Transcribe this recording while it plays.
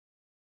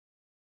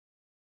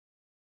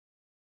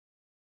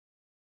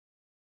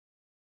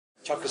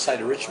Chalcocite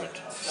enrichment,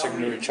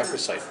 secondary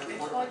chalcocite.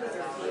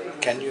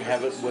 Can you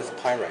have it with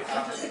pyrite?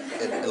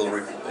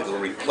 It'll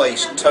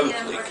replace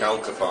totally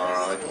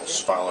chalcopyrite or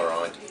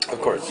sphalerite,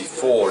 Of course,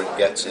 before it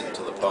gets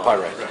into the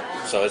pyrite.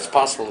 So it's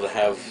possible to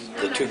have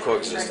the two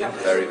coexisting.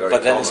 Very, very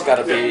but then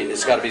common.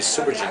 it's got to be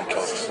supergene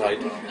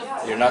chalcocite.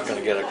 You're not going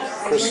to get a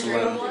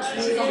crystalline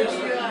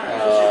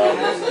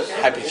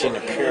hypogene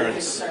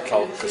appearance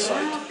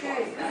chalcocite.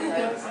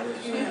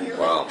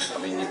 Well, I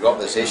mean, you've got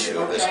this issue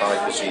of this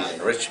hypogene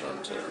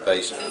enrichment at the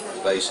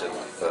base of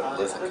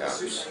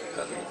lithocaps,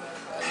 and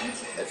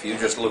if you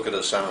just look at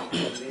a sample,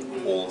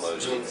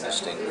 almost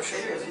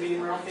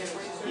indistinguishable.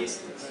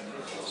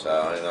 So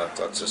I mean,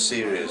 it's a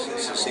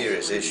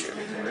serious issue.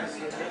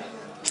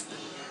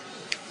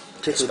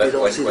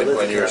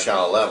 When you're at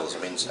shallow levels,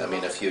 I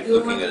mean, if you're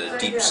looking at a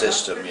deep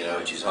system,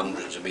 which is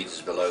hundreds of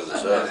meters below the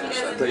surface,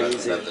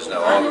 then there's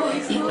no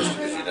argument for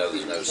it, because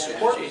there's no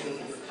supergene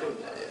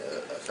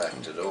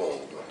effect at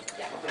all.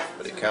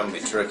 But it can be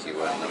tricky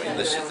when,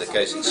 this is the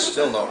case. It's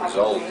still not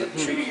resolved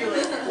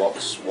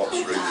what's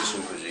really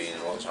supergene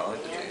and what's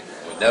hypogene.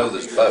 We know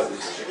there's both,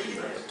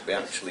 but to be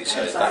actually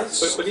say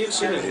that's... But you've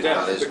seen it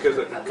down, because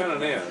at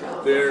Canaan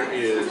there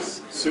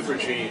is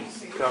supergene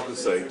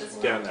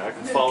chalcocite down there. I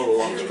can follow the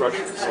long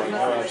structure, so I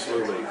know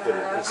absolutely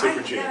that it's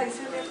supergene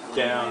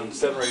down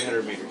 700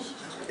 or 800 meters.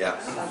 Yeah.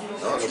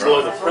 No, that's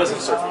below right. the present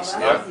surface,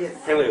 not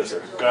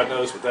paleosurface. God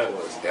knows what that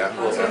was. Yeah.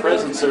 Below the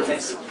present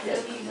surface.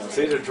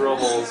 So these are drill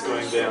holes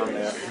going down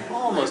there,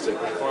 almost a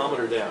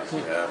kilometer down.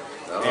 Yeah.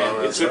 No,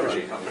 And it's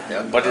supergene.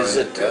 Yeah. But is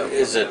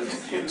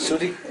it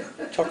sooty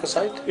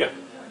chalcocite? Yeah.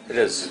 It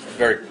is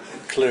very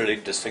clearly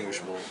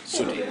distinguishable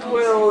sooty.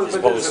 Well, but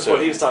opposed that's to-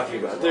 what he's talking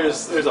about.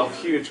 There's a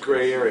huge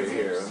gray area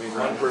here. I mean,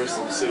 one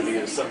person's sooty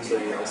is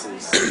somebody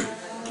else's.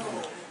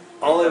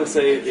 All I would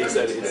say is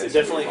that it's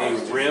definitely a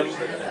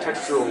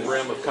textural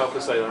rim of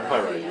chalcocite on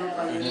pyrite.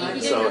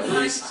 So at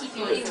least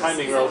the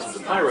timing relative to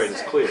pyrite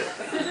is clear.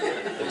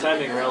 The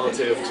timing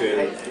relative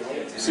to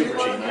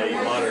supergene, i.e.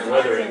 modern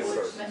weathering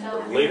or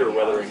later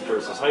weathering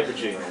versus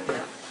hypogene,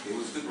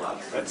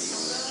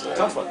 that's a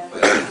tough one.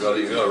 Yeah,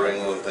 you've got to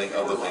bring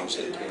other things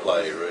into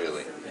play,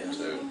 really,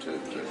 to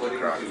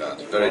crack that.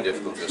 It's very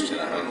difficult just in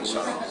a hand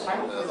sample.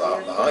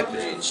 The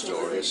hypogene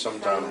story is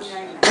sometimes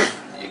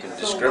you can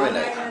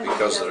discriminate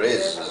because there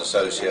is an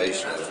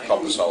association of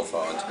copper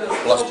sulfide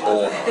plus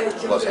bornite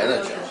plus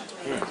energite.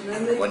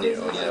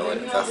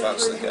 If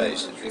that's the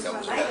case, it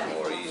becomes a bit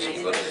more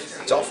easy. But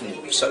it's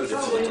often so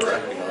difficult to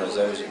recognise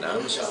those in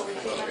hand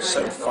samples. It's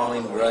so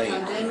fine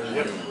grained.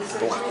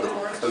 The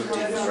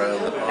coatings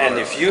around the And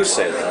if you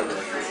say that,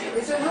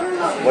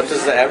 what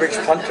does the average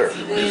punter,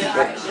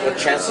 what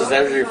chance does the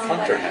average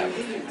punter have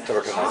to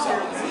recognize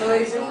that?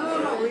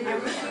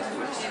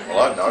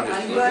 Well, I'm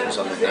just looking at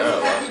something now,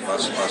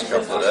 last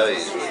couple of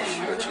days,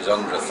 which is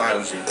under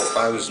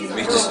 1,000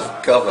 metres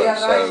of cover,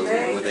 so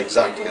with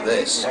exactly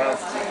this.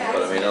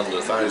 But I mean, under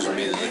 1,000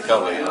 metres of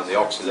cover, the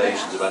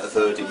oxidation's about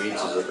 30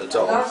 metres at the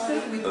top,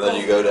 and then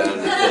you go down,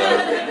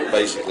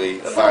 basically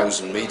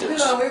 1,000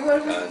 metres, and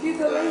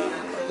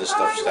this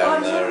stuff's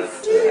down there at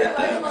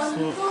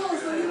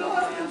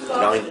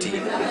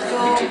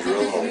 19-metre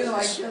drill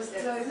holes.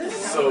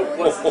 So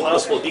what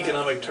possible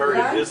economic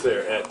target is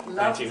there at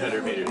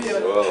 1,900 meters?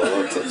 Well,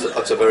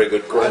 that's a very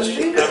good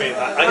question. I mean,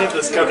 I have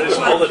this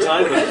conversation all the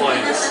time with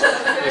clients.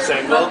 They're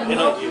saying, well,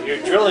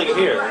 you're drilling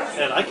here,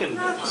 and I can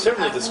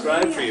certainly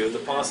describe for you the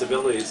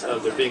possibilities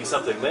of there being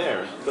something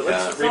there, but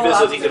let's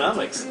revisit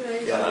economics.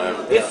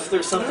 If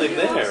there's something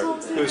there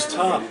whose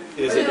top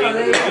is at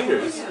 800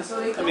 meters,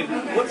 I mean,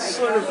 what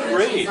sort of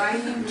grade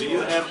do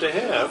you have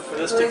for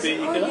this to be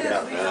economic?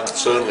 Yeah,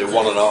 certainly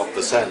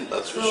 1.5%,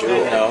 that's for sure.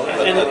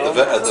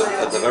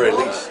 At the very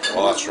least.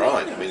 Well, that's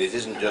right. I mean, it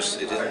isn't just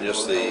the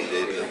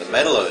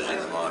metallurgy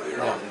that might be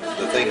wrong.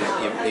 The thing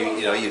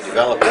you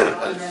develop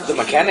The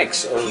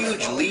mechanics of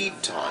huge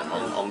lead time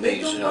on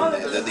these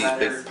these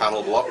big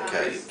panel block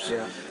caves,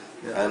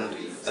 and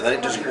then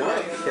it doesn't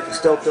work. If the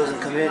stope doesn't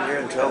come in, you're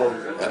in trouble.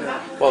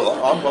 Well,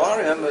 I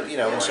remember,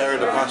 when Sarah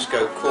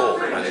DePasco Corp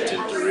went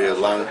into Rio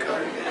Blanco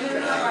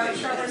in,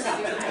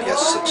 I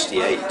guess,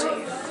 68,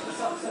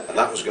 and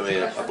that was going to be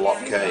a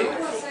block cave,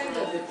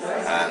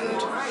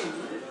 and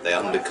they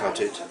undercut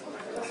it,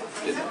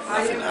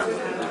 nothing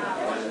happened.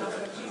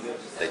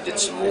 They did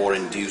some more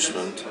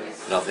inducement,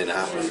 nothing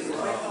happened,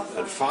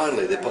 and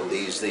finally they put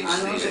these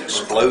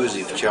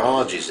explosive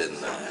charges in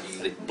there,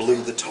 and it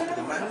blew the top of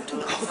the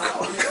mountain.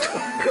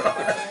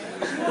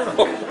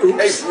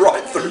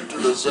 Right through to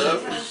the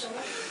surface.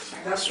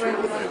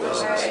 Extraordinary,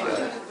 wasn't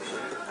it?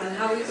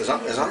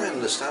 As I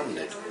understand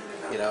it,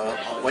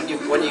 when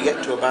you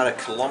get to about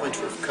 1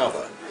 kilometre of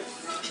cover,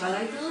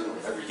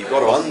 you've got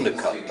to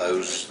undercut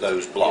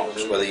those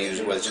blocks, whether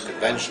it's a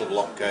conventional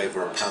block cave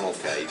or a panel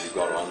cave. You've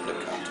got to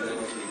undercut,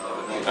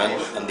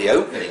 and the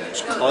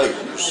openings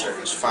close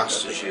as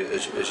fast as you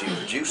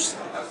produce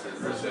them.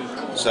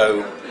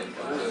 So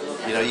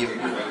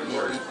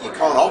you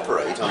can't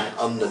operate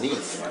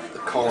underneath the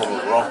column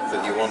of rock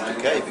that you want to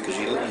cave, because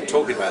you're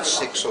talking about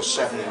 600 or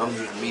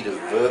 700 meter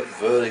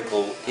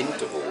vertical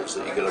intervals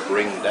that you're going to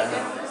bring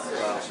down.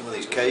 Some of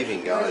these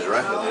caving guys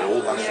reckon that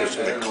all that's just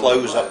going to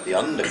close up the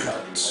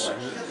undercuts,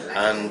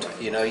 and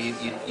you know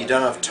you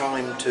don't have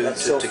time to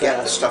get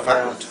the stuff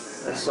out.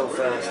 That's so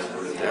fast.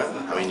 Yeah,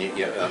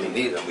 I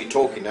mean, we're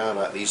talking now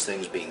about these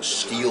things being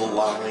steel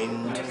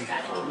lined, and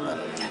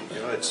you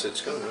know,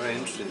 it's going to be very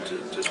interesting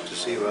to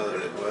see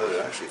whether it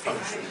actually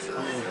functions.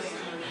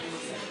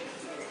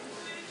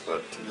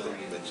 But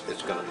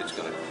it's going to.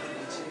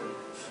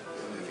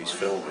 If he's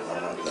filming,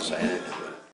 I'm not going to say anything.